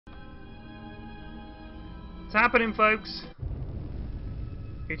It's happening, folks.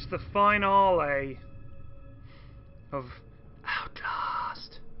 It's the finale of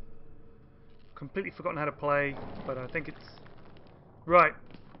OUTLAST. Completely forgotten how to play, but I think it's... Right.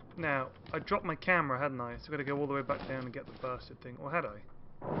 Now, I dropped my camera, hadn't I? So I've got to go all the way back down and get the bastard thing. Or had I?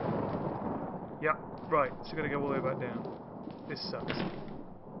 Yep, right. So I've got to go all the way back down. This sucks.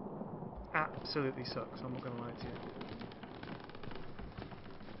 Absolutely sucks, I'm not going to lie to you.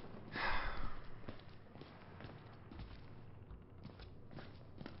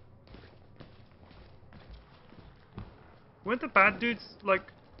 Weren't the bad dudes,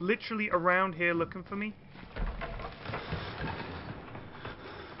 like, literally around here looking for me?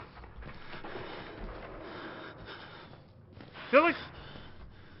 They're like...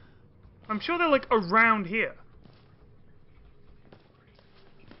 I'm sure they're like around here.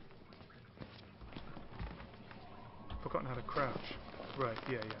 Forgotten how to crouch. Right,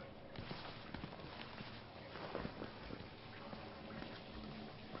 yeah.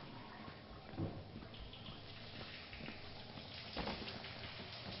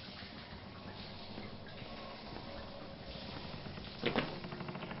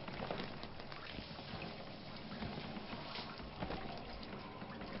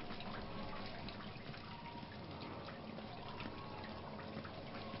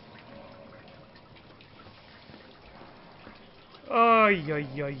 Ay.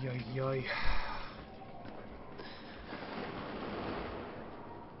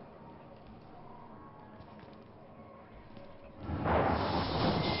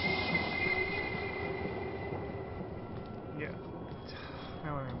 Yeah.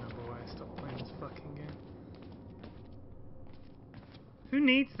 Now I remember why I stopped playing this fucking game. Who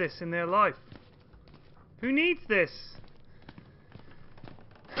needs this in their life? Who needs this?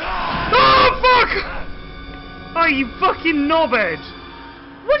 Oh, fuck! Oh, you fucking knobhead!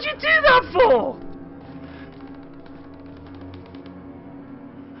 What'd you do that for?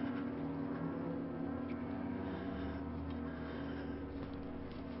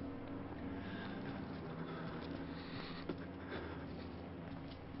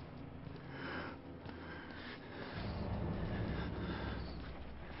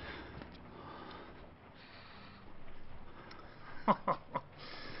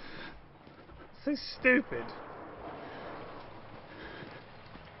 So stupid.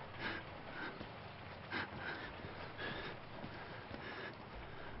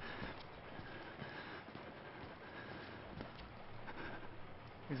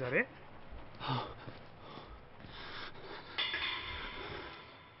 Is that it? How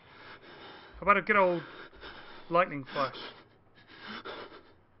about a good old lightning flash?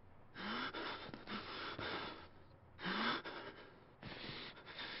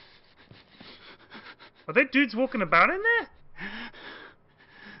 Are there dudes walking about in there?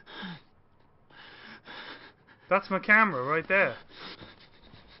 That's my camera right there.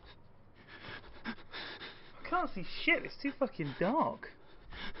 I can't see shit, it's too fucking dark.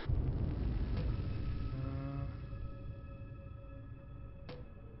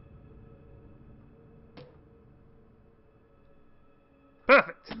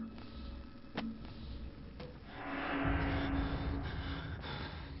 Perfect.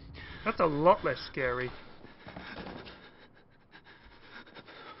 That's a lot less scary.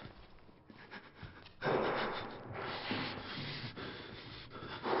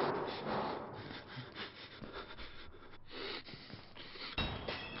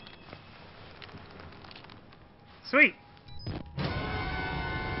 Sweet.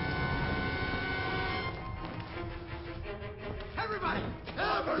 Everybody!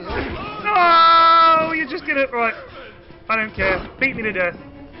 No, you're just gonna... Right. I don't care. Beat me to death.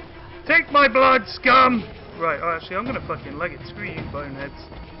 Take my blood, scum! Right, oh, actually, I'm gonna fucking leg it. Screw you, boneheads.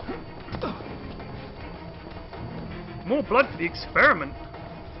 More blood for the experiment.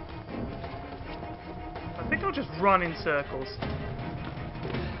 I think I'll just run in circles.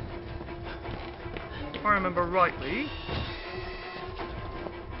 If I remember rightly...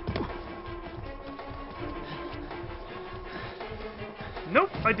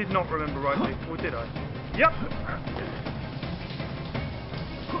 Nope, I did not remember rightly. Or did I? Yep!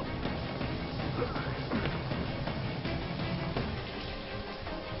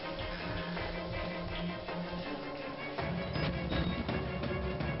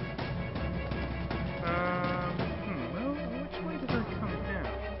 Well, which way did I come down?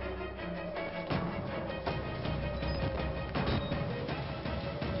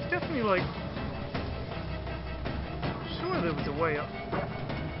 It's definitely like... I'm sure there was a way up.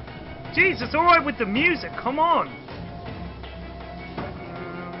 Jeez, it's alright with the music, come on!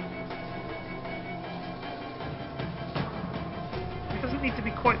 It doesn't need to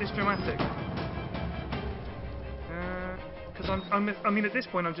be quite this dramatic. Because I mean, at this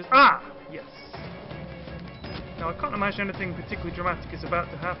point, I'm just... Ah! Yes. Now, I can't imagine anything particularly dramatic is about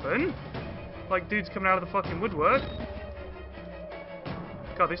to happen. Like dudes coming out of the fucking woodwork.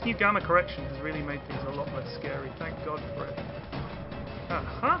 God, this new gamma correction has really made things a lot less scary. Thank God for it.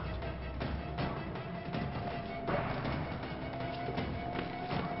 Uh-huh.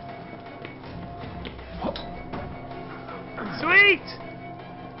 Sweet!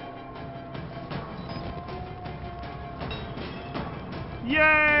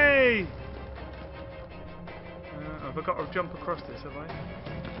 Yay! Have I got to jump across this, have I?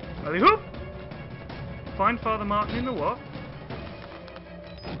 Alley hoop! Find Father Martin in the what?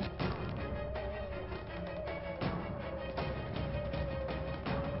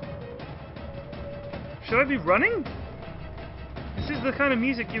 Should I be running? This is the kind of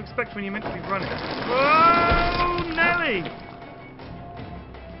music you expect when you're meant to be running. Whoa, Nelly!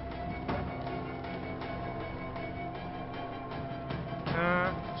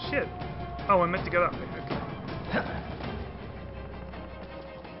 Shit. Oh, I'm meant to go that way. Okay.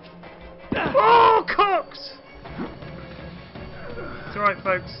 Oh, cocks! It's alright,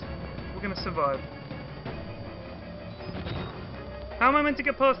 folks. We're gonna survive. How am I meant to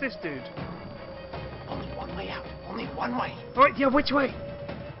get past this dude? Only one way out. Only one way. Alright, yeah, which way?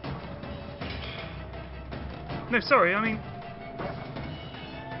 No, sorry, I mean...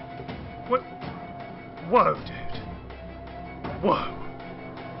 What? Whoa, dude. Whoa.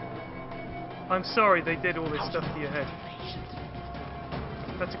 I'm sorry they did all this stuff to your head.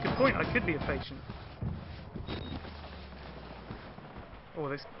 That's a good point, I could be a patient. Oh,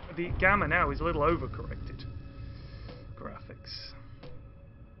 the gamma now is a little overcorrected. Graphics.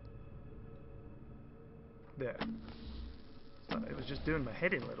 There. Thought it was just doing my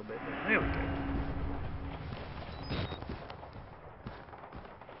head in a little bit, but there we go.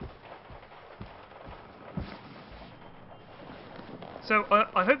 So,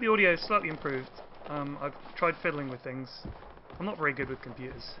 I hope the audio is slightly improved. I've tried fiddling with things. I'm not very good with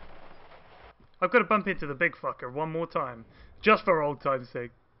computers. I've got to bump into the big fucker one more time. Just for old time's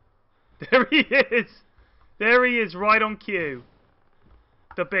sake. There he is! There he is, right on cue.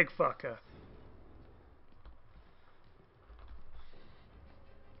 The big fucker.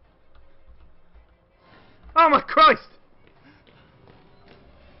 Oh my Christ!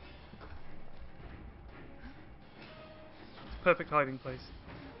 It's a perfect hiding place.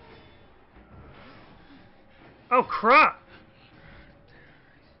 Oh crap!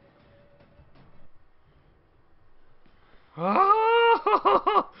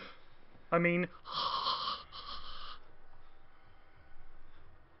 Oh! I mean...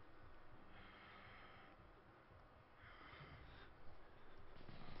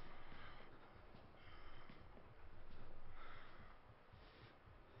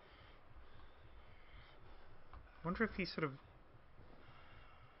 I wonder if he's sort of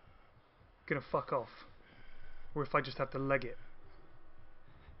gonna fuck off, or if I just have to leg it.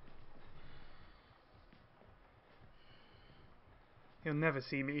 He'll never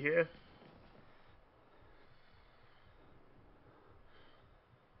see me here.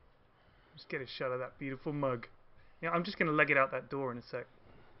 Just get a shot of that beautiful mug. Yeah, I'm just gonna leg it out that door in a sec.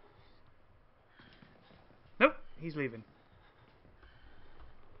 Nope, he's leaving.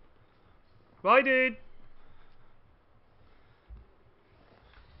 Bye, dude.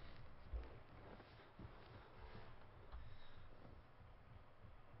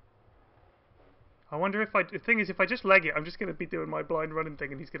 I wonder if the thing is, if I just leg it, I'm just going to be doing my blind running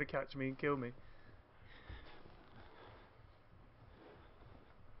thing and he's going to catch me and kill me.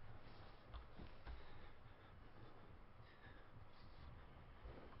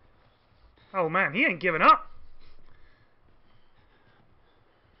 Oh man, he ain't giving up.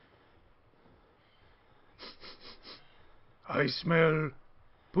 I smell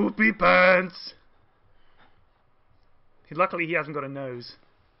poopy pants. Luckily he hasn't got a nose.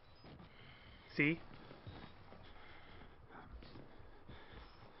 See?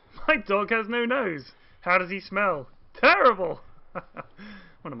 My dog has no nose. How does he smell? Terrible!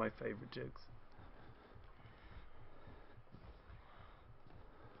 One of my favourite jokes.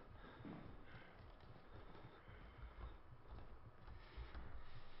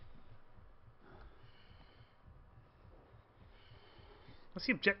 What's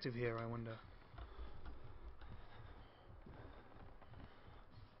the objective here, I wonder?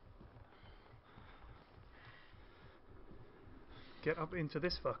 Get up into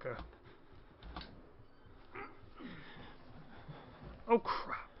this fucker. Oh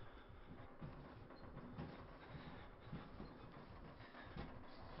crap.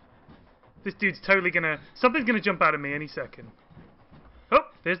 This dude's totally gonna... Something's gonna jump out at me any second. Oh,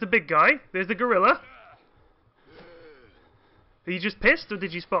 there's the big guy. There's the gorilla. Are you just pissed, or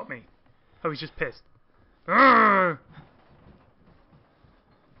did you spot me? Oh, he's just pissed. Arrgh!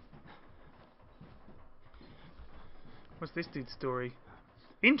 What's this dude's story?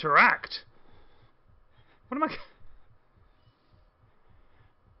 Interact? What am I...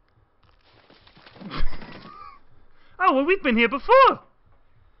 Oh, well, we've been here before!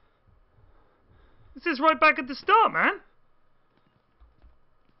 This is right back at the start, man.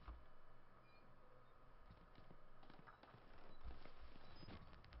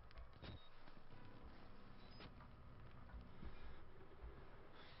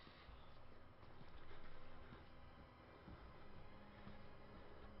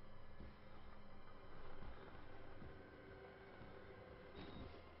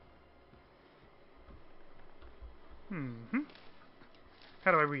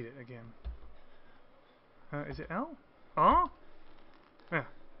 How do I read it again? Is it L? R? Yeah.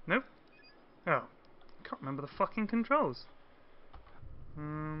 Nope. Oh. Can't remember the fucking controls.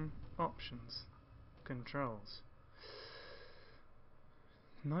 Options. Controls.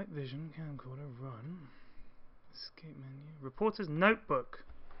 Night vision, camcorder, run. Escape menu. Reporter's notebook.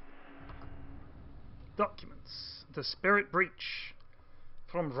 Documents. The Spirit Breach.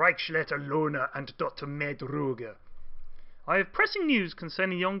 From Reichsleiter Lohner and Dr. Medruger. I have pressing news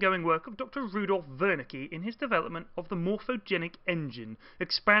concerning the ongoing work of Dr. Rudolf Wernicke in his development of the morphogenic engine,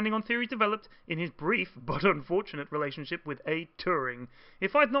 expanding on theories developed in his brief but unfortunate relationship with A. Turing.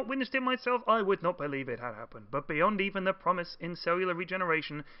 If I had not witnessed it myself, I would not believe it had happened. But beyond even the promise in cellular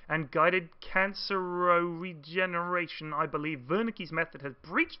regeneration and guided cancero-regeneration, I believe Wernicke's method has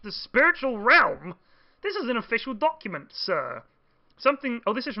breached the spiritual realm. This is an official document, sir. Something...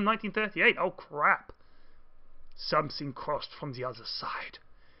 Oh, this is from 1938. Oh, crap. Something crossed from the other side.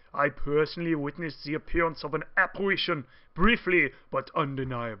 I personally witnessed the appearance of an apparition, briefly but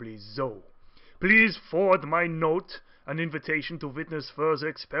undeniably so. Please forward my note, an invitation to witness further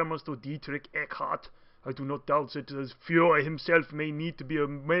experiments to Dietrich Eckart. I do not doubt that the Führer himself may need to be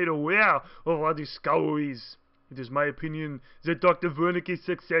made aware of our discoveries. It is my opinion that Dr. Wernicke's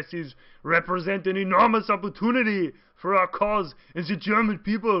successes represent an enormous opportunity for our cause and the German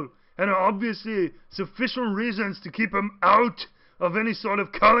people, and are obviously sufficient reasons to keep him out of any sort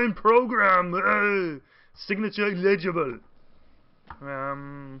of current program. Signature illegible.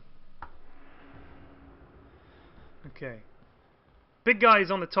 Okay. Big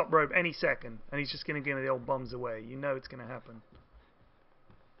guy's on the top rope any second, and he's just going to give me the old bombs away. You know it's going to happen.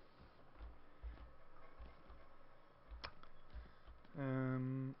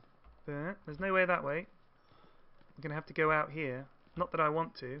 There's no way that way. I'm going to have to go out here. Not that I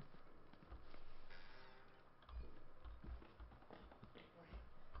want to.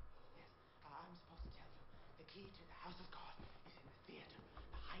 I'm supposed to tell you. The key to the house of God is in the theater,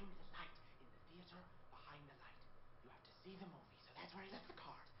 behind the light. In the theater, behind the light. You have to see the movie, so that's where he left the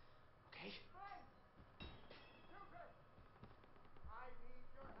card. Okay? Friend! Cupid! I need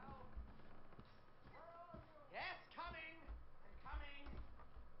your help. Where are you? Yes, coming! I'm coming!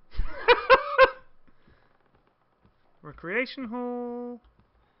 Recreation hall.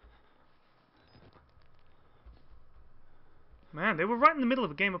 Man, they were right in the middle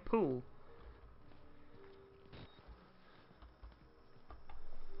of a game of pool.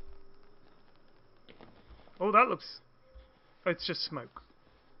 Oh, that looks... Oh, it's just smoke.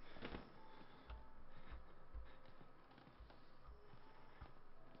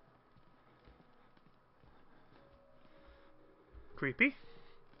 Creepy.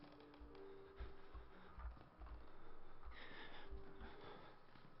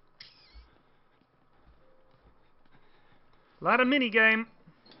 Ladder minigame.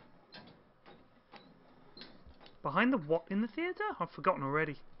 Behind the what in the theatre? I've forgotten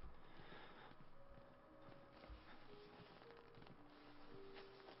already.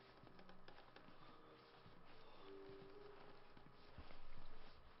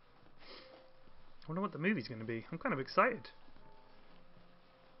 I wonder what the movie's going to be. I'm kind of excited.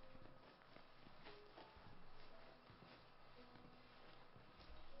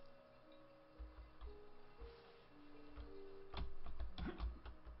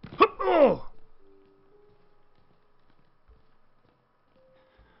 Oh!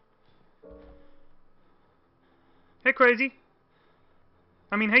 Hey, crazy.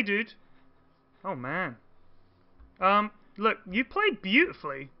 I mean, hey, dude. Oh, man. Look, you played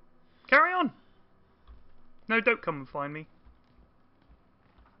beautifully. Carry on. No, don't come and find me.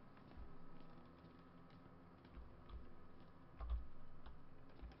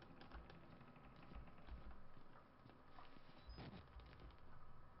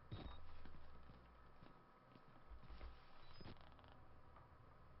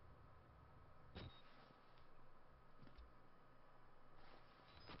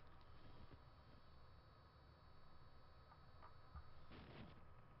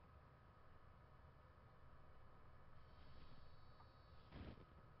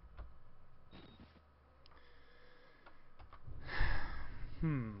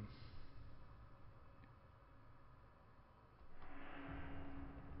 Hmm.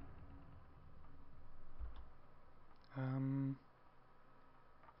 Um.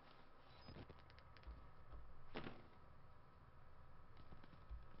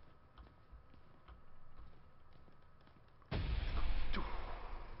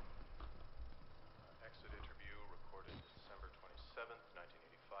 Exit interview recorded December 27th,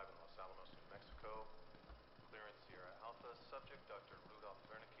 1985 in Los Alamos, New Mexico. Clearance Sierra Alpha. Subject Dr. Rudolph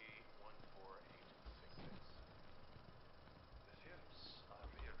Wernicke, 14866. The films are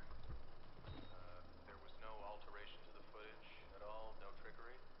real. There was no alteration to the footage at all? No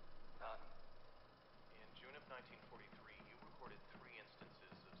trickery? None. In June of 1943, you recorded 3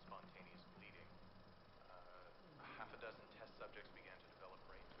 instances of spontaneous bleeding. Half a dozen test subjects began to develop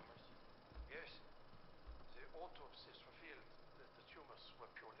brain tumors. Yes. The autopsies revealed that the tumors were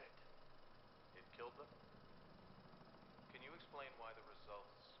pure lead. It killed them? Can you explain why the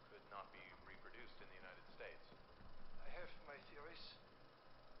results could not be reproduced in the United States? I have my theories.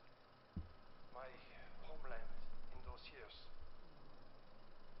 My homeland in those years.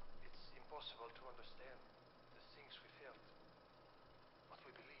 It's impossible to understand the things we felt, what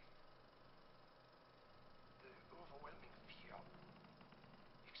we believed. The overwhelming fear,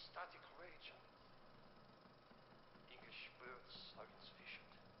 ecstatic rage, and English words are insufficient.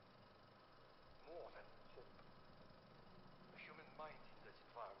 More than hope. The human mind in that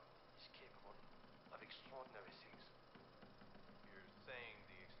environment is capable of extraordinary things. You're saying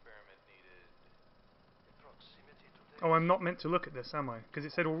the experiment needed... The proximity to death. Oh, I'm not meant to look at this, am I? Because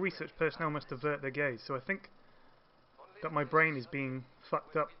it said all research personnel must avert their gaze. So I think Only that the my test brain is subject being who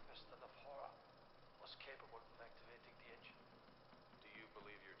fucked had up. witnessed enough horror was capable of activating the engine. Do you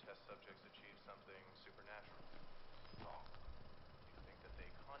believe your test subjects achieved something supernatural? No, You think that they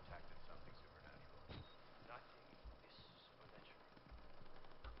contacted something supernatural? nothing is supernatural.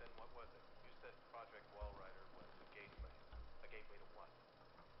 Then what was it? You said Project Walrider was a gateway. A gateway to what?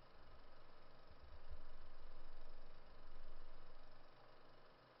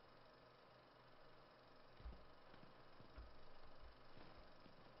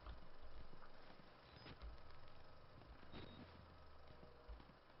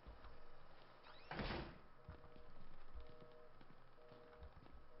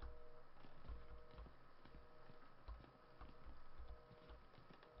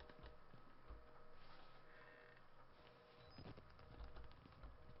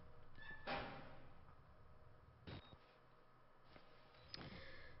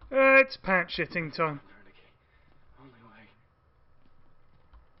 It's pants shitting time. Only way.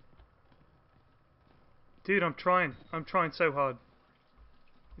 Dude, I'm trying. I'm trying so hard.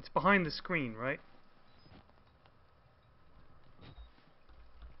 It's behind the screen, right?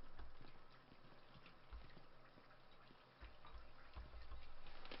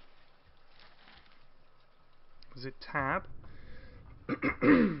 Was it tab?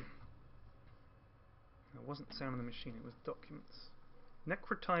 It wasn't sound of the machine, it was documents.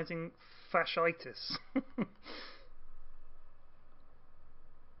 Necrotizing fasciitis.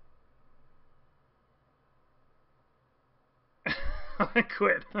 I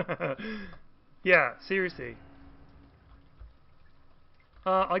quit. Yeah, seriously.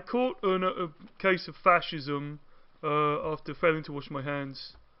 I caught a case of fascism after failing to wash my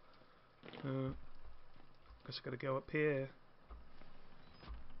hands. Guess I gotta go up here.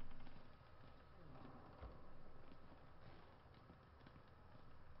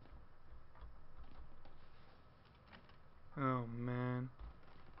 Oh man.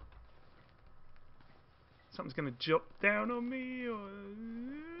 Something's gonna jump down on me or...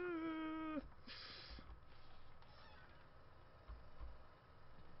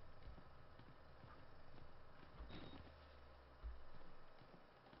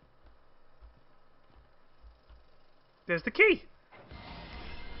 There's the key!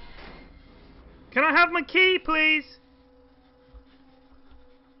 Can I have my key, please?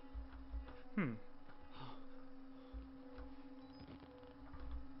 Hmm.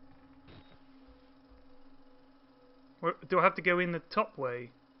 Do I have to go in the top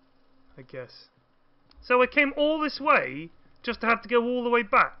way? I guess. So I came all this way just to have to go all the way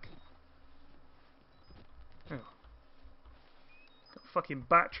back. Oh. Got a fucking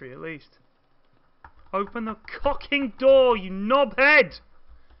battery at least. Open the cocking door, you knobhead!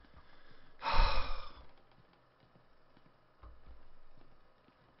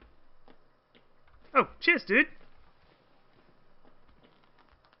 Oh, cheers, dude.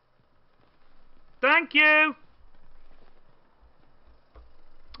 Thank you!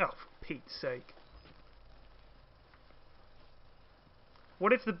 Oh, for Pete's sake.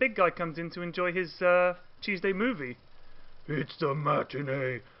 What if the big guy comes in to enjoy his Tuesday movie? It's the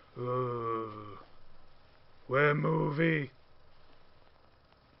matinee. Where movie?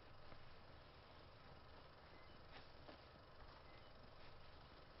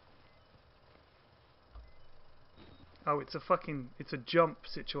 Oh, it's a jump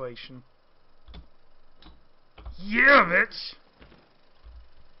situation. Yeah, bitch!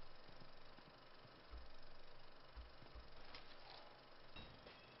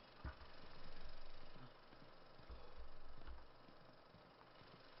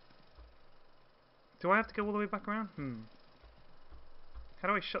 Do I have to go all the way back around? How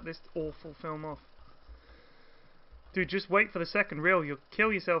do I shut this awful film off? Dude, just wait for the second reel. You'll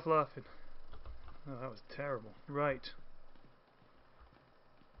kill yourself laughing. Oh, that was terrible. Right.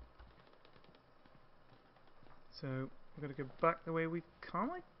 So, we're going to go back the way we've come,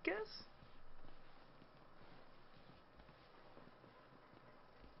 I guess?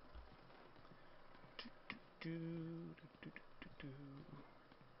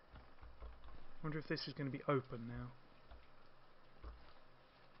 Wonder if this is going to be open now.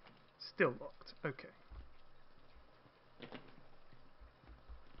 Still locked. Okay.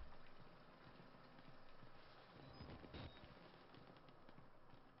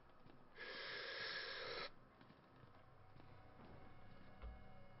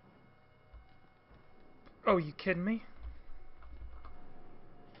 Oh, you kidding me?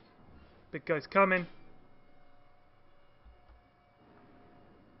 Big guy's coming.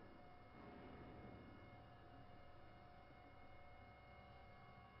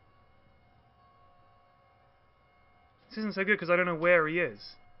 This isn't so good because I don't know where he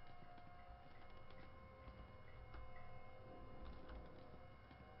is.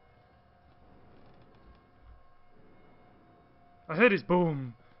 I heard his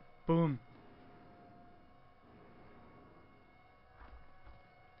boom. Boom.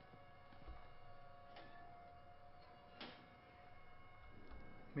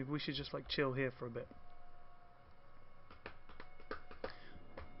 Maybe we should just like chill here for a bit.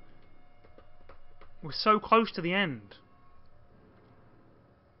 We're so close to the end.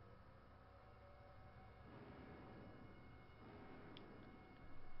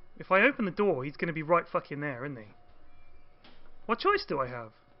 If I open the door, he's going to be right fucking there, isn't he? What choice do I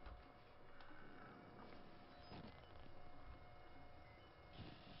have?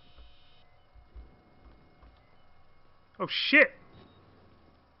 Oh shit!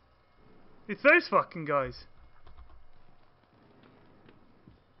 It's those fucking guys.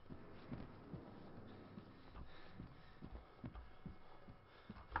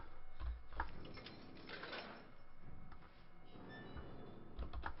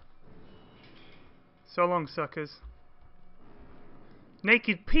 So long, suckers.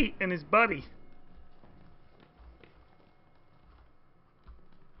 Naked Pete and his buddy.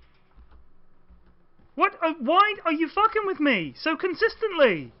 What? Why are you fucking with me so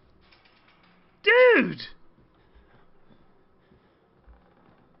consistently? Dude!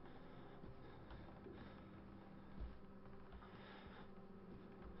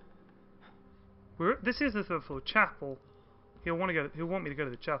 This is the third floor chapel. He'll want me to go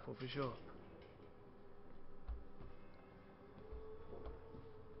to the chapel for sure.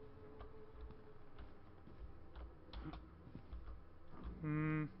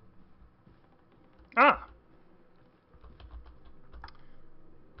 Ah!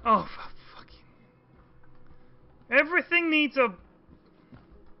 Oh, for fucking... Everything needs a...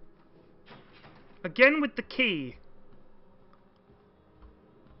 Again with the key.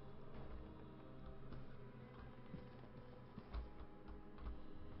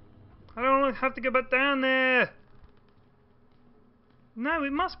 I don't have to go back down there. No,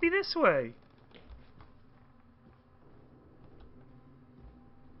 it must be this way.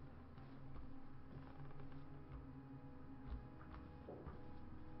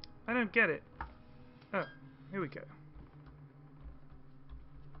 I don't get it. Oh, here we go.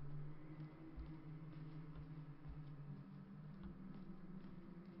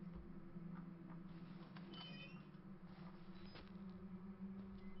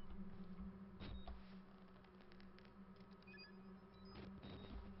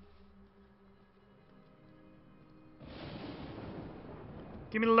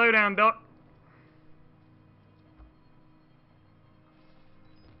 Give me the lowdown, Doc.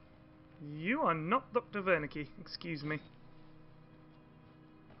 You are not Dr. Wernicke, excuse me.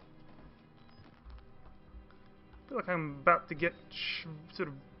 I feel like I'm about to get sort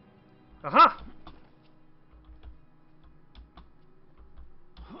of... Aha!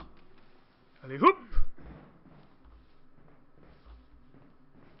 Alley hoop!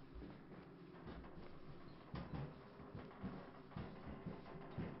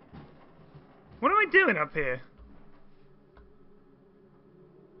 What am I doing up here?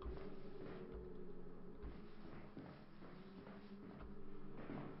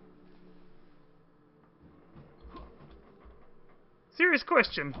 serious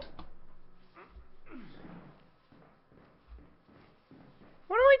question.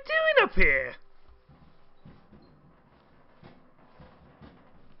 What am I doing up here?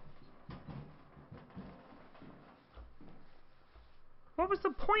 What was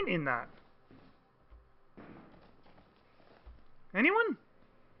the point in that? Anyone?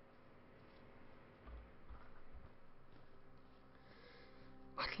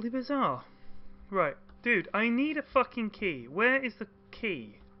 Utterly bizarre. Right, dude, I need a fucking key. Where is the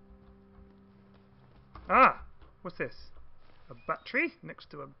key? Ah! What's this? A battery next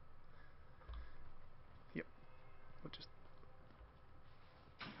to a... Yep. We'll just...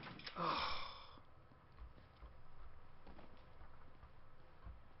 Oh.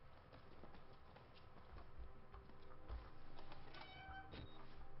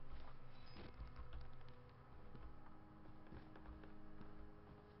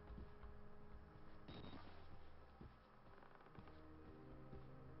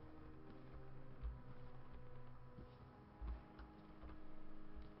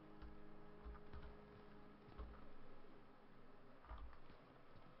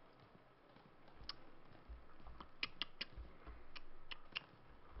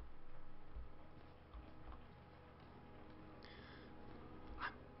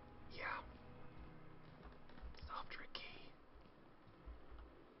 Yeah. It's after a key.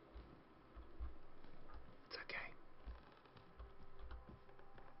 It's okay.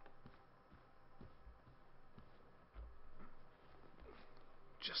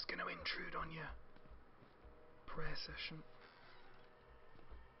 Just gonna intrude on your prayer session.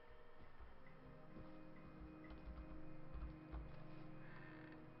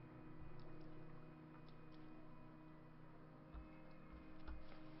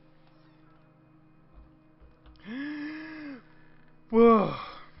 Whoa.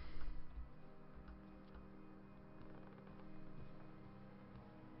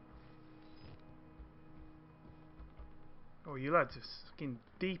 Oh, you lads are fucking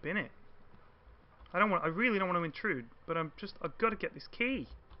deep in it. I really don't want to intrude, but I've got to get this key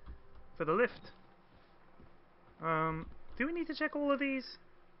for the lift. Do we need to check all of these?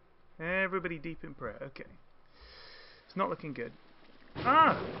 Everybody deep in prayer. Okay. It's not looking good.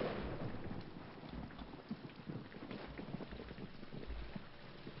 Ah!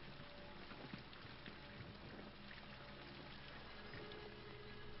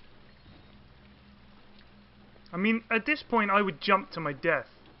 I mean, at this point, I would jump to my death.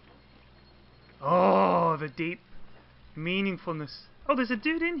 Oh, the deep meaningfulness. Oh, there's a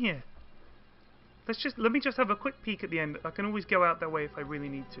dude in here. Let me just have a quick peek at the end. I can always go out that way if I really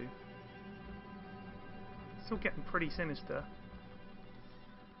need to. Still getting pretty sinister.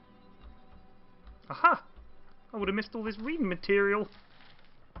 Aha! I would have missed all this reading material.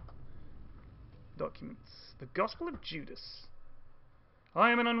 Documents. The Gospel of Judas.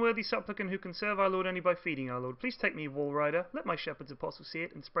 I am an unworthy supplicant who can serve our Lord only by feeding our Lord. Please take me, wall rider. Let my shepherd's apostle see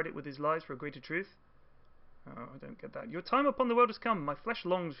it and spread it with his lies for a greater truth. Oh, I don't get that. Your time upon the world has come. My flesh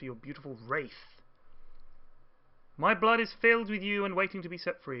longs for your beautiful wraith. My blood is filled with you and waiting to be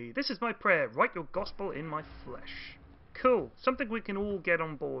set free. This is my prayer. Write your gospel in my flesh. Cool. Something we can all get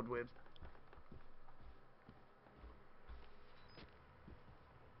on board with.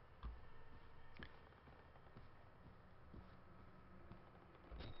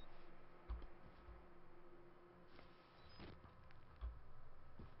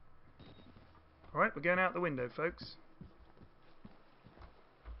 Alright, we're going out the window, folks.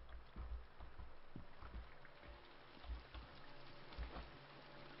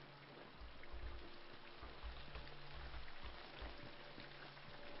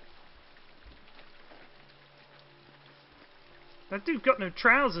 That dude got no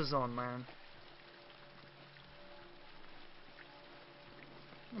trousers on, man.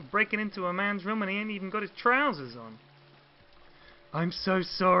 I'm breaking into a man's room and he ain't even got his trousers on. I'm so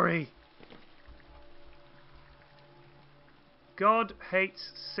sorry. God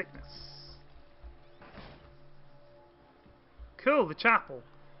hates sickness. Cool, the chapel.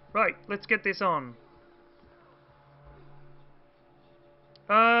 Right, let's get this on.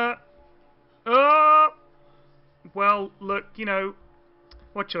 Well, look, you know,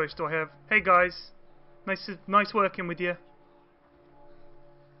 what choice do I have? Hey guys, nice working with you. We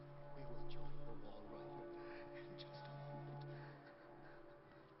will join the wall rider in just a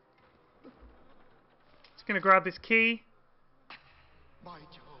moment. Just gonna grab this key. My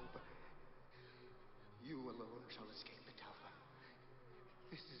Job, you alone shall escape the tower.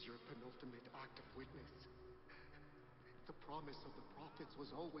 This is your penultimate act of witness. The promise of the prophets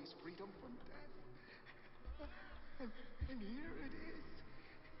was always freedom from death. And here it is.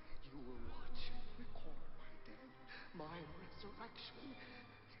 You will watch and record my death. my resurrection.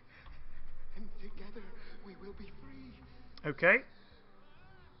 And together we will be free. Okay.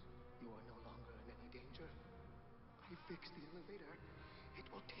 You are no longer in any danger. I fixed the elevator. It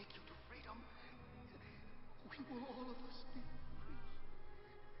will take you to freedom. We will all of us be free.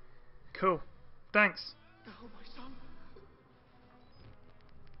 Cool. Thanks. Now, my son.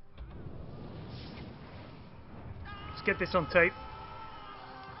 Let's get this on tape.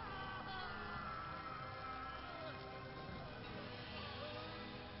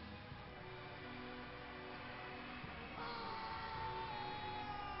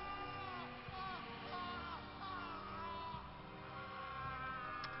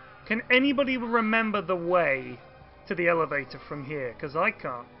 Can anybody remember the way to the elevator from here? Because I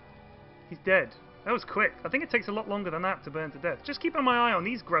can't. He's dead. That was quick. I think it takes a lot longer than that to burn to death. Just keeping my eye on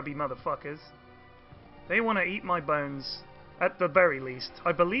these grubby motherfuckers. They want to eat my bones. At the very least.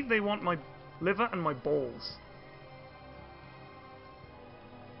 I believe they want my liver and my balls.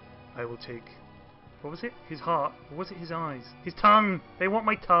 I will take... What was it? His heart. Or was it his eyes? His tongue! They want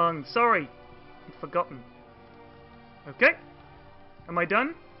my tongue. Sorry. I'd forgotten. Okay. Am I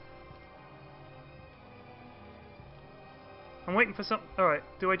done? I'm waiting for some... Alright,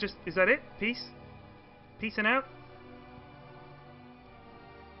 do I just... Is that it? Peace? Peacing out?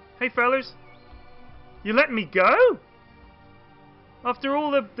 Hey, fellas. You letting me go? After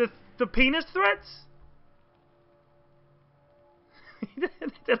all the penis threats?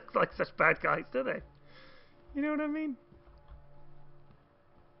 They look like such bad guys, do they? You know what I mean?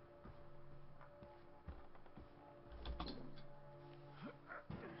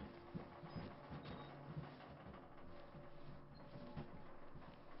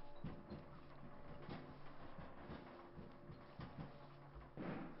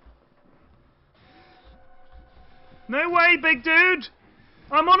 No way, big dude!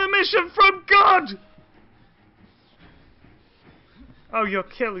 I'm on a mission from God! Oh, you're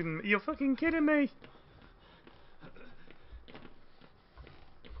killing me. You're fucking kidding me.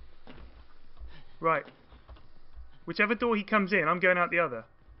 Right. Whichever door he comes in, I'm going out the other.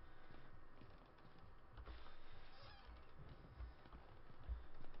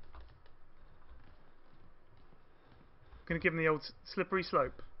 I'm gonna give him the old slippery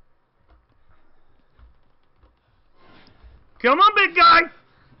slope. Come on, big guy!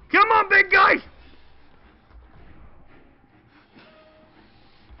 Come on, big guy!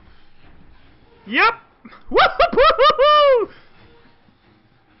 Yep! Woo-hoo-hoo-hoo-hoo!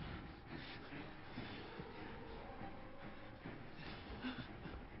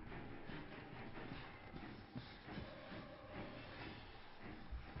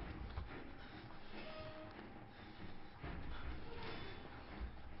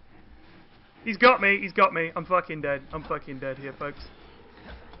 He's got me, he's got me. I'm fucking dead. I'm fucking dead here, folks.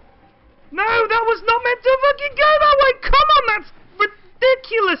 No, that was not meant to fucking go that way! Come on, that's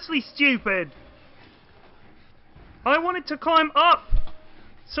ridiculously stupid! I wanted to climb up,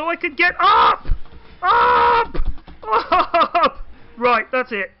 so I could get up! Up! Up! Right,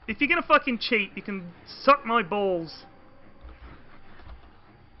 that's it. If you're gonna fucking cheat, you can suck my balls.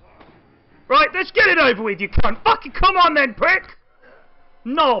 Right, let's get it over with, you cunt. Fucking come on then, prick!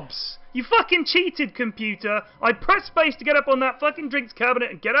 Knobs! You fucking cheated, computer! I pressed space to get up on that fucking drinks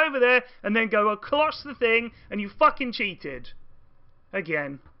cabinet and get over there, and then go across the thing, and you fucking cheated.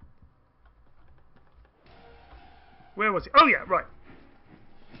 Again. Where was it? Oh yeah, right.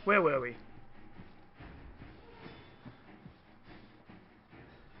 Where were we?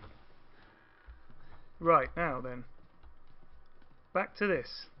 Right, now then. Back to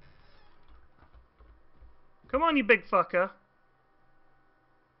this. Come on, you big fucker.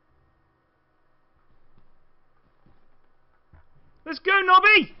 Let's go,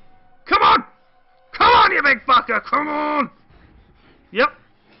 Nobby! Come on! Come on, you big fucker! Come on! Yep.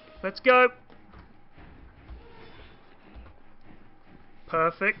 Let's go.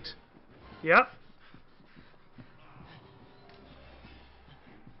 Perfect. Yep.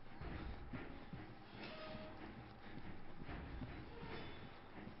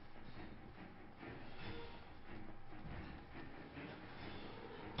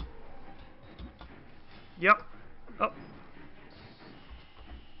 Yep. Up.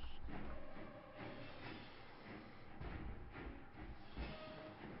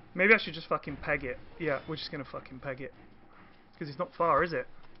 Maybe I should just fucking peg it. Yeah, we're just gonna fucking peg it. Because it's not far, is it?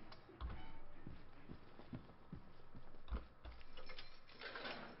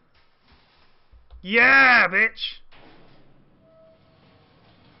 Yeah, bitch!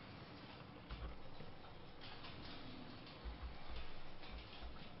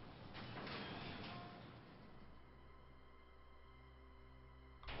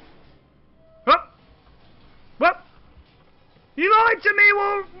 Up! Up! to me,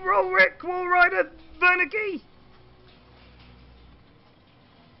 Rick, Wall Rider, Wernicke!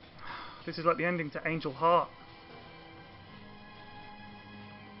 This is like the ending to Angel Heart.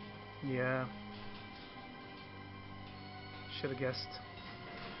 Yeah. Should have guessed.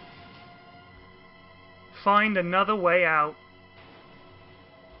 Find another way out.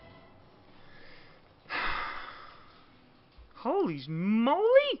 Holy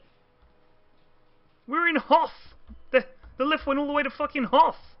moly! We're in Hoth! The lift went all the way to fucking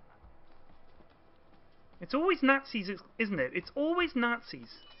Hoth! It's always Nazis, isn't it? It's always Nazis.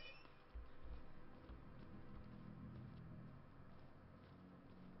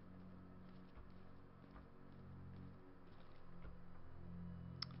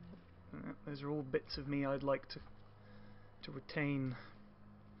 Those are all bits of me I'd like to retain.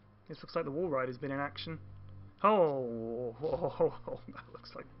 This looks like the Wall Rider's been in action. Oh, that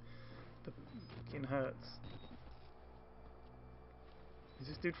looks like the fucking hurts. Is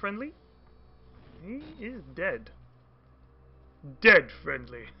this dude friendly? He is dead. Dead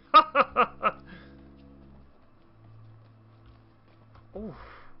friendly. Oh.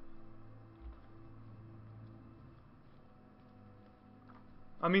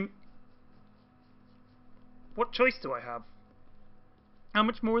 I mean, what choice do I have? How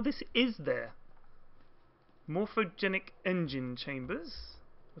much more of this is there? Morphogenic engine chambers.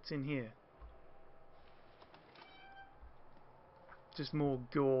 What's in here? Just more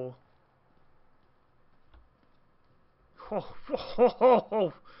gore. Oh.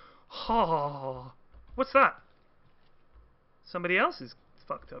 What's that? Somebody else's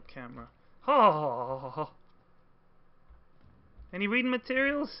fucked up camera. Oh. Any reading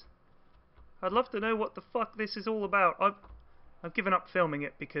materials? I'd love to know what the fuck this is all about. I've given up filming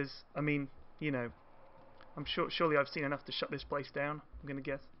it because, I mean, you know, I'm surely I've seen enough to shut this place down, I'm gonna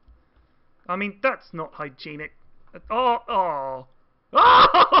guess. I mean, that's not hygienic. Oh!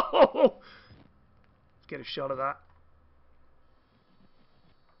 Let's get a shot of that.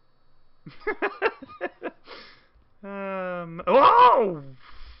 Oh!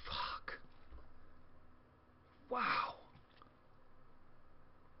 Fuck. Wow.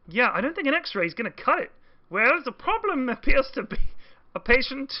 Yeah, I don't think an X-ray is going to cut it. Well, the problem appears to be a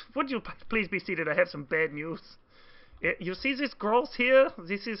patient. Would you please be seated? I have some bad news. You see this growth here?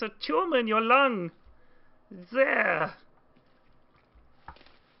 This is a tumor in your lung. There.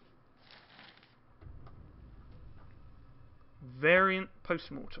 Variant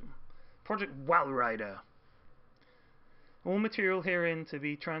postmortem. Project Walrider. All material herein to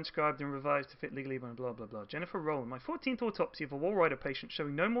be transcribed and revised to fit legally, blah blah blah. Jennifer Rowland. My 14th autopsy of a Walrider patient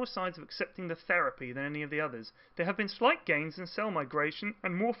showing no more signs of accepting the therapy than any of the others. There have been slight gains in cell migration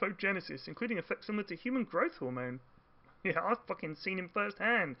and morphogenesis, including effects similar to human growth hormone. Yeah, I've fucking seen him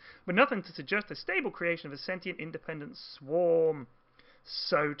firsthand. But nothing to suggest a stable creation of a sentient independent swarm.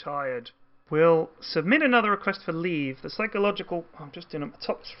 So tired. We'll submit another request for leave. The psychological... Oh, I'm just doing it. My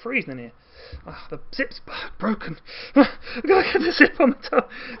top's freezing in here. Oh, the zip's broken. I've got to get the zip on the top.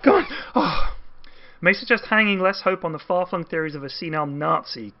 Go on. Oh. May suggest hanging less hope on the far-flung theories of a senile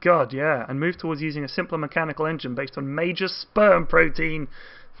Nazi. God, yeah. And move towards using a simpler mechanical engine based on major sperm protein.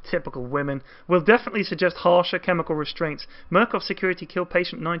 Typical women. Will definitely suggest harsher chemical restraints. Murkoff security killed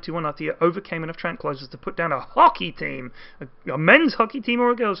patient 921 after he overcame enough tranquilizers to put down a hockey team. A men's hockey team or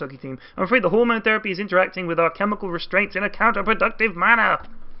a girls' hockey team. I'm afraid the hormone therapy is interacting with our chemical restraints in a counterproductive manner.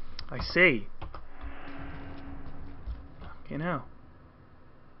 I see. You know.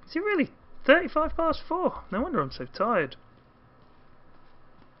 Is it really 35 past 4? No wonder I'm so tired.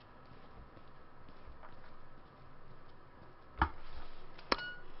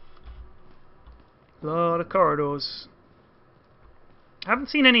 A lot of corridors. I haven't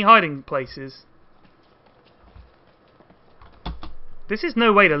seen any hiding places. This is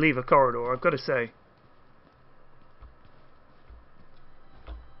no way to leave a corridor, I've got to say.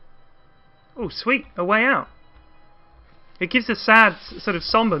 Oh, sweet, a way out. It gives a sad, sort of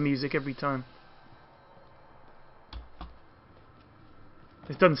somber music every time.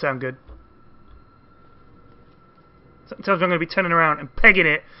 This doesn't sound good. Sometimes I'm going to be turning around and pegging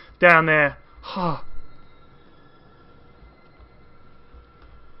it down there.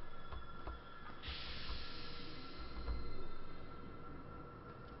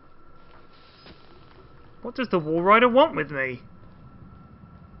 What does the Wall Rider want with me?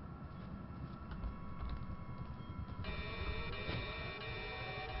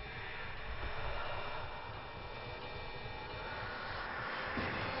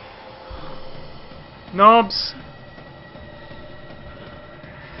 Knobs!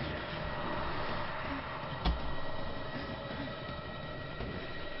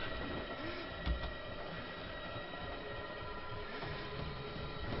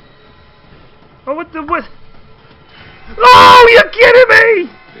 Oh, what the what? Oh, you're kidding me!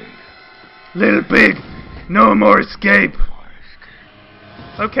 Little pig, no more escape.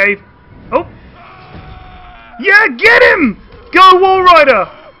 Okay. Oh. Yeah, get him! Go, Wall Rider!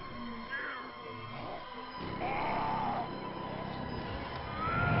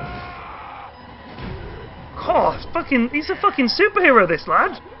 Oh, he's a fucking superhero, this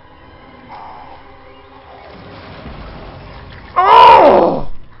lad. Oh!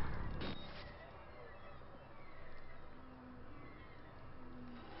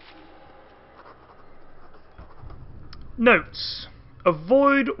 Notes.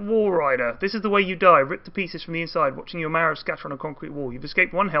 Avoid Wall Rider. This is the way you die. Ripped to pieces from the inside, watching your marrow scatter on a concrete wall. You've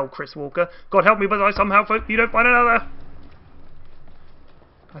escaped one hell, Chris Walker. God help me, but I somehow hope you don't find another.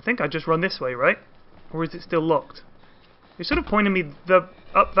 I think I just run this way, right? Or is it still locked? It should have pointed me up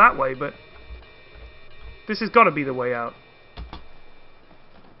that way, but this has got to be the way out.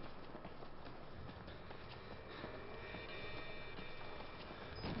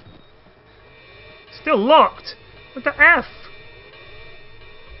 Still locked. What the F?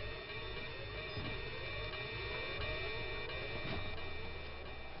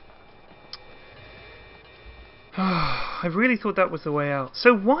 I really thought that was the way out.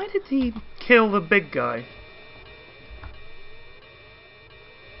 So why did he kill the big guy?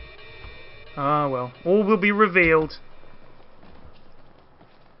 Ah well, all will be revealed.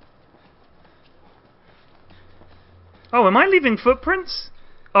 Oh, am I leaving footprints?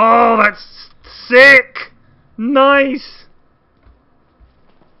 Oh, that's sick! Nice!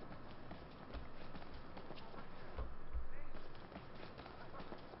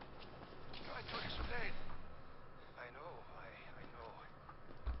 Try to explain. I know.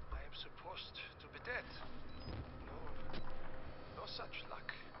 I am supposed to be dead. No such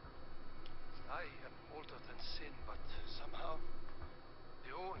luck. I am older than sin, but somehow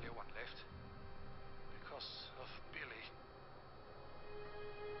the only one left. Because of Billy.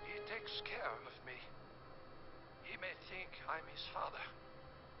 He takes care of me. He may think I'm his father.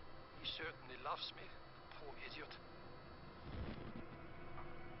 He certainly loves me, poor idiot. Do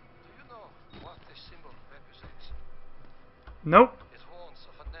you know what this symbol represents? Nope. It warns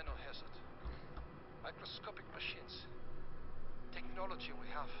of a nanohazard. Microscopic machines. Technology we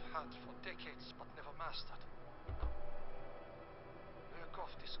have had for decades but never mastered.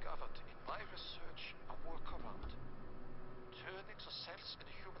 Murkoff discovered in my research a workaround. Turning the cells in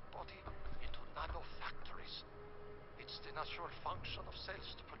the human body into nanofactories. It's the natural function of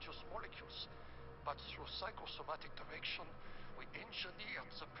cells to produce molecules, but through psychosomatic direction, we engineered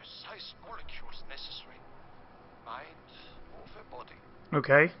the precise molecules necessary. Mind over body.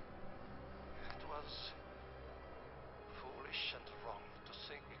 Okay. It was foolish and wrong to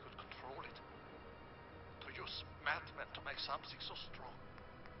think we could control it. To use madmen to make something so strong.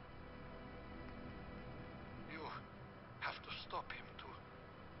 You have to stop him, to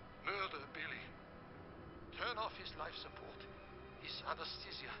murder Billy. Turn off his life support, his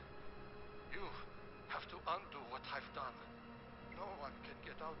anesthesia. You have to undo what I've done. No one can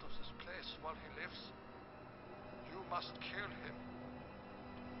get out of this place while he lives. You must kill him.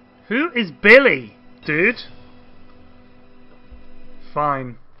 Who is Billy, dude?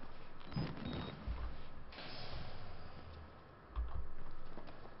 Fine.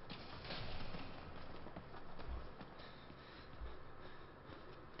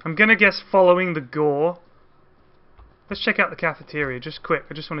 I'm gonna guess following the gore. Let's check out the cafeteria, just quick.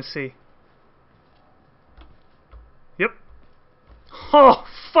 I just want to see. Yep. Oh,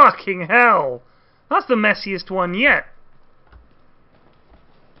 fucking hell! That's the messiest one yet.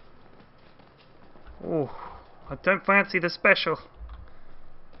 Oh, I don't fancy the special.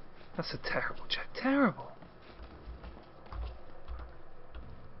 That's a terrible check. Terrible.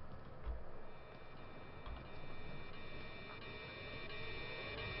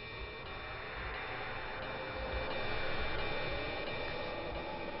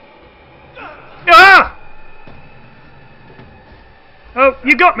 Ah! Oh,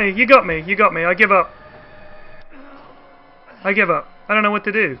 you got me, you got me, you got me. I give up. I give up. I don't know what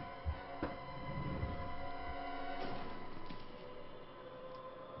to do.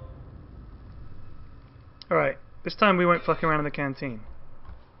 Alright, this time we won't fuck around in the canteen.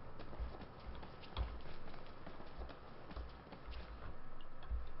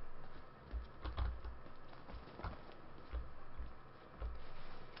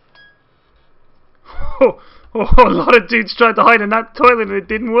 Oh, a lot of dudes tried to hide in that toilet and it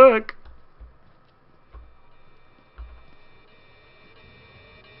didn't work.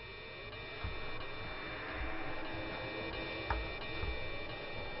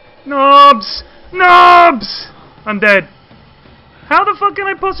 Knobs! I'm dead. How the fuck can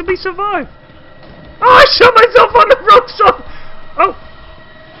I possibly survive? Oh, I shot myself on the wrong side! Oh!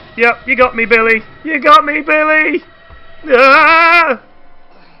 Yep, you got me, Billy. You got me, Billy! Ah!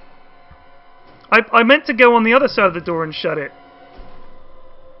 I meant to go on the other side of the door and shut it.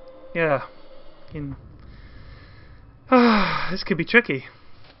 Yeah. This could be tricky.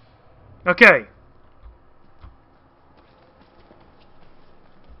 Okay.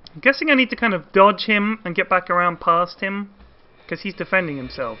 I'm guessing I need to kind of dodge him and get back around past him, because he's defending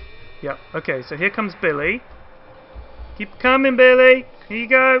himself. Yep, okay, so here comes Billy. Keep coming, Billy. Here you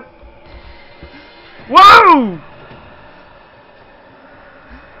go. Whoa!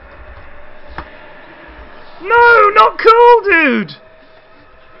 No, not cool, dude!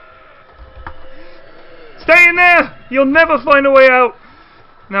 Stay in there! You'll never find a way out!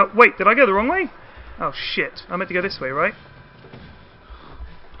 Now, wait, did I go the wrong way? Oh, shit. I meant to go this way, right?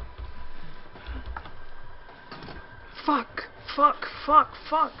 Fuck! Fuck! Fuck!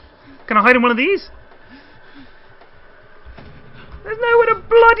 Fuck! Can I hide in one of these? There's nowhere to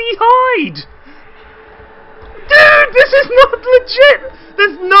bloody hide! Dude, this is not legit!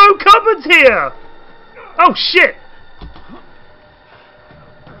 There's no cupboards here! Oh, shit!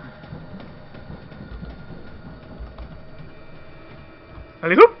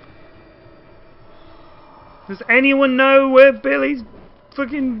 Alley hoop! Does anyone know where Billy's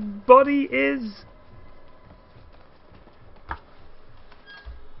fucking body is?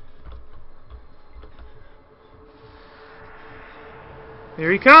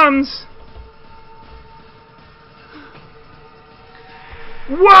 Here he comes!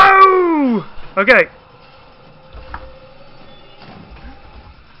 Whoa! Okay.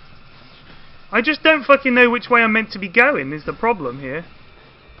 I just don't fucking know which way I'm meant to be going is the problem here.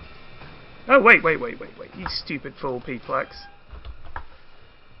 Oh, wait, you stupid fool, P-Flax.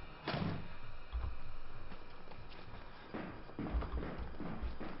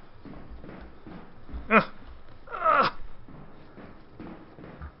 I'm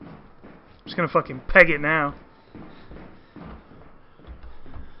just gonna fucking peg it now.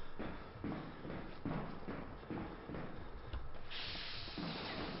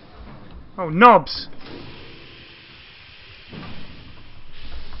 Oh, knobs!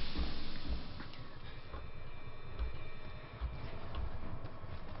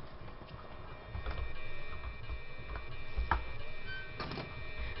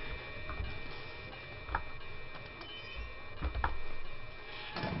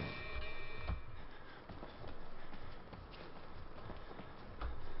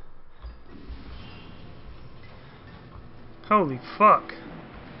 Holy fuck.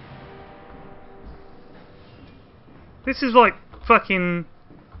 This is like fucking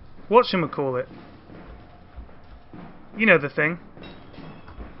whatchamacallit. You know the thing.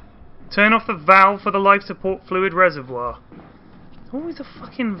 Turn off the valve for the life support fluid reservoir. There's always a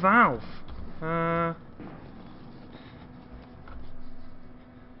fucking valve. Where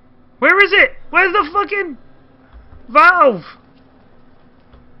is it? Where's the fucking valve?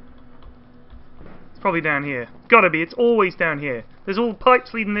 It's probably down here. Gotta be, it's always down here. There's all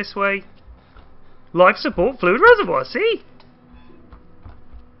pipes leading this way. Life support fluid reservoir, see?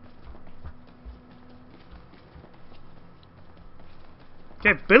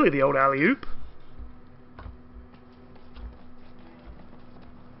 Get Billy the old alley-oop.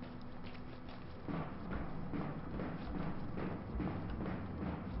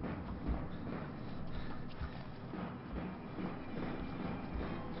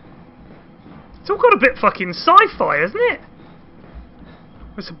 It's all got a bit fucking sci-fi, hasn't it?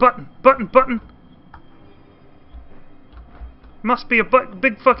 There's a button. Must be a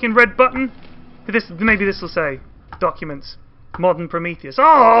big fucking red button. Maybe this will say documents. Modern Prometheus.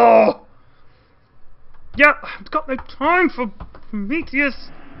 Oh! Yeah, I've got no time for Prometheus.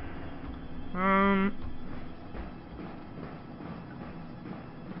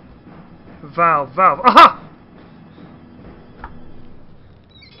 Valve. Aha!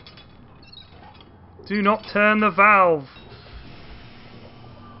 Do not turn the valve.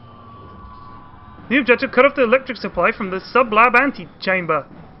 New objective, cut off the electric supply from the sub-lab antechamber.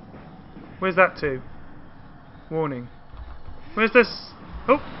 Where's that to? Warning. Where's this?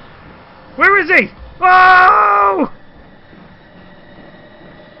 Oh! Where is he? Whoa!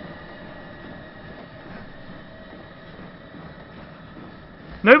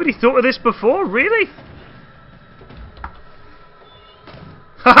 Nobody thought of this before, really?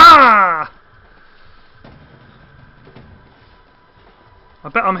 Ha-ha! I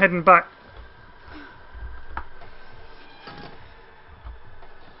bet I'm heading back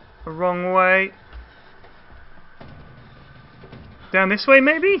the wrong way. Down this way,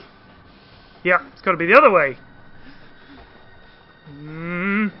 maybe? Yeah, it's got to be the other way.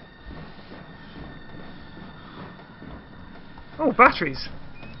 Oh, batteries.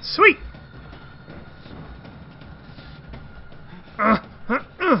 Sweet. Up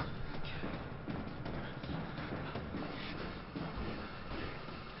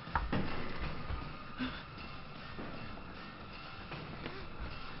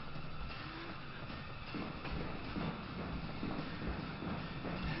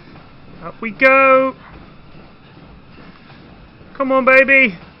we go. Come on,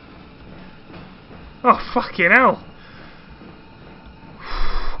 baby. Oh, fucking hell.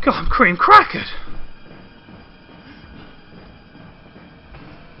 God, I'm cream crackered.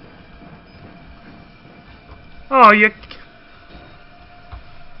 Oh, you...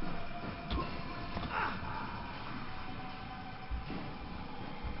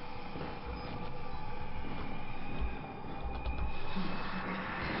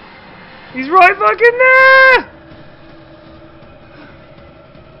 He's right fucking there!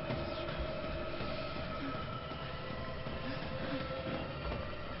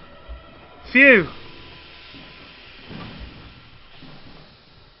 Phew.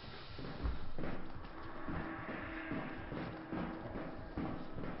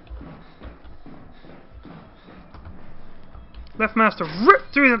 Left mouse to rip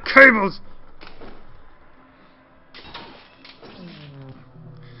through the cables.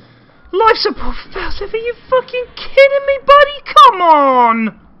 Life support fails. Are you fucking kidding me, buddy? Come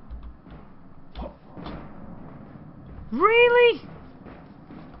on! Really?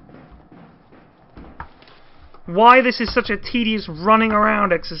 Why this is such a tedious running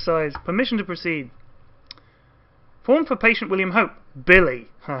around exercise. Permission to proceed. Form for patient William Hope, Billy,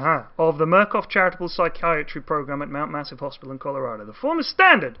 of the Murkoff Charitable Psychiatry Program at Mount Massive Hospital in Colorado. The form is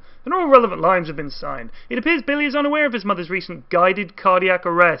standard, and all relevant lines have been signed. It appears Billy is unaware of his mother's recent guided cardiac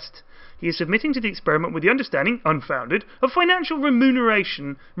arrest. He is submitting to the experiment with the understanding, unfounded, of financial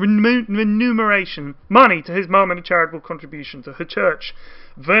remuneration, money to his mum and a charitable contribution to her church.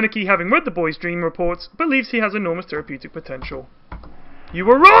 Wernicke, having read the boy's dream reports, believes he has enormous therapeutic potential. You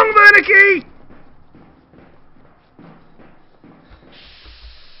were wrong, Wernicke!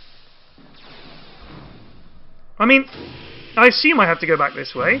 I mean, I assume I have to go back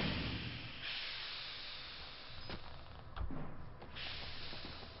this way.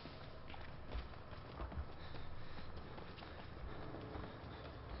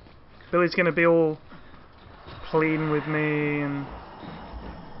 Billy's gonna be all pleading with me and...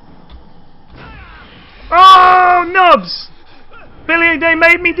 Oh, nubs! Billy, they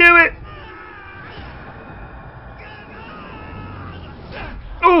made me do it!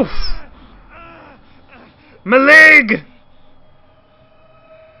 Oof! Malig!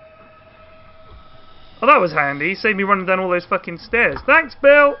 Oh, that was handy. He saved me running down all those fucking stairs. Thanks,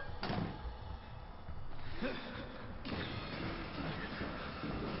 Bill!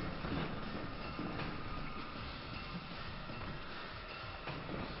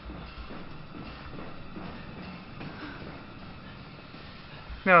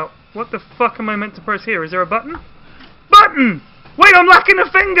 Now, what the fuck am I meant to press here? Is there a button? Button! Wait, I'm lacking a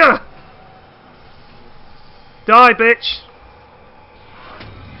finger! Die, bitch!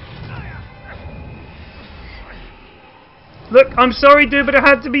 Look, I'm sorry, dude, but it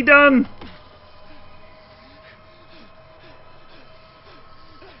had to be done!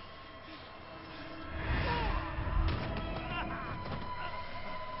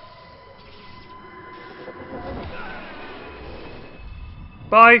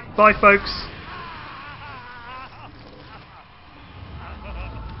 Bye. Bye, folks.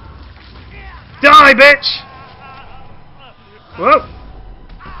 Die, bitch! Whoa.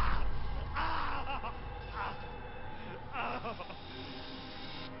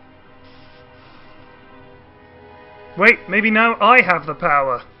 Wait, maybe now I have the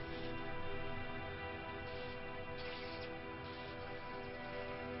power.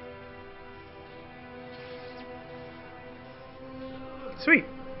 Sweet,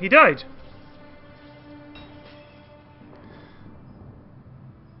 he died.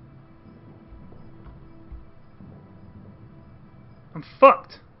 I'm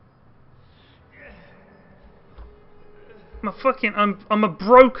fucked. I'm a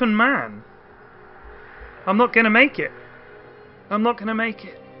broken man. I'm not gonna make it. I'm not gonna make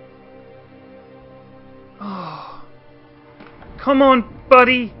it. Oh. Come on,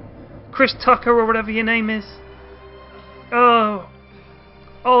 buddy. Chris Tucker or whatever your name is. Oh.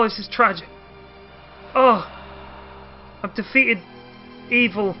 Oh, this is tragic. Oh. I've defeated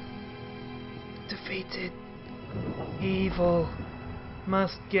evil. Defeated evil.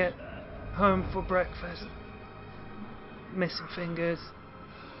 Must get home for breakfast. Missing fingers.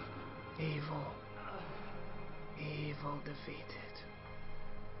 Evil. Evil defeated.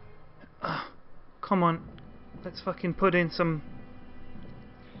 Come on. Let's fucking put in some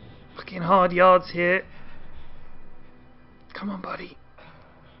fucking hard yards here. Come on, buddy.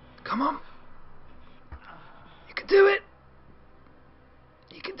 Come on. You can do it.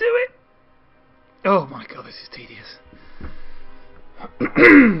 You can do it. Oh my god, this is tedious.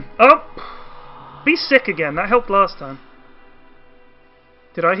 Oh! Be sick again. That helped last time.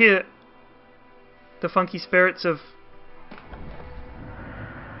 Did I hear the funky spirits of...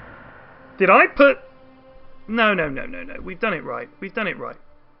 Did I put... No. We've done it right. We've done it right.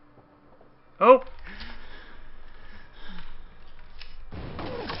 Oh!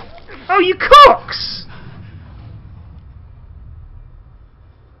 Oh, you cocks!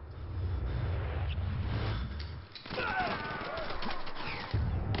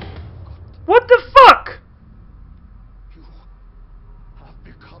 What the fuck? You have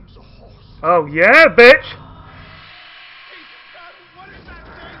become the horse. Oh yeah, bitch! What is that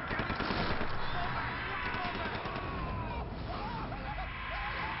thing?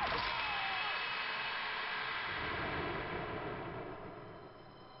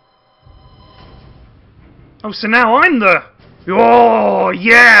 Oh, so now I'm the... Oh,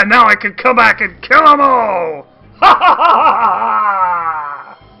 yeah, now I can come back and kill them all! Ha ha ha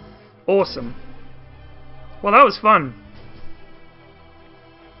ha! Awesome. Well, that was fun.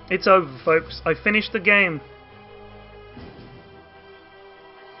 It's over, folks. I finished the game.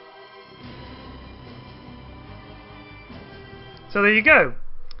 So there you go.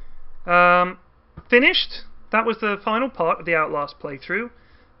 Finished. That was the final part of the Outlast playthrough.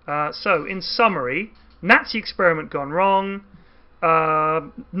 So, in summary... Nazi experiment gone wrong.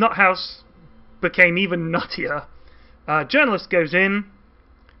 Nuthouse became even nuttier. Journalist goes in,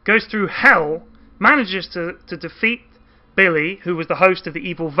 goes through hell, manages to defeat Billy, who was the host of the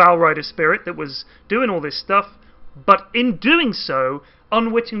evil Valrider spirit that was doing all this stuff, but in doing so,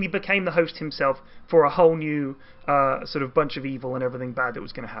 unwittingly became the host himself for a whole new sort of bunch of evil and everything bad that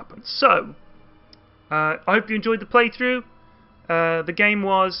was going to happen. So, I hope you enjoyed the playthrough. The game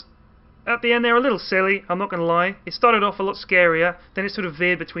was... At the end, they're a little silly, I'm not going to lie. It started off a lot scarier, then it sort of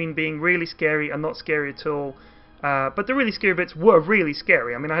veered between being really scary and not scary at all. But the really scary bits were really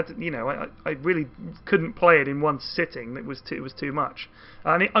scary. I mean, I had to, I really couldn't play it in one sitting. It was too much.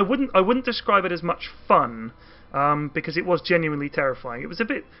 And I wouldn't describe it as much fun, because it was genuinely terrifying. It was a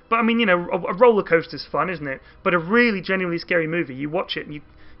bit, but I mean, a roller coaster's fun, isn't it? But a really genuinely scary movie, you watch it and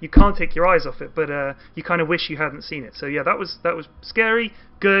you can't take your eyes off it, but you kind of wish you hadn't seen it. So yeah, that was scary,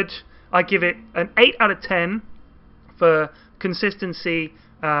 good. I give it an 8 out of 10 for consistency,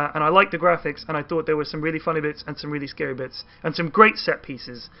 and I liked the graphics, and I thought there were some really funny bits and some really scary bits, and some great set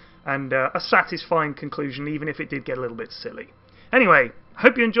pieces, and a satisfying conclusion, even if it did get a little bit silly. Anyway, I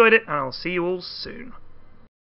hope you enjoyed it, and I'll see you all soon.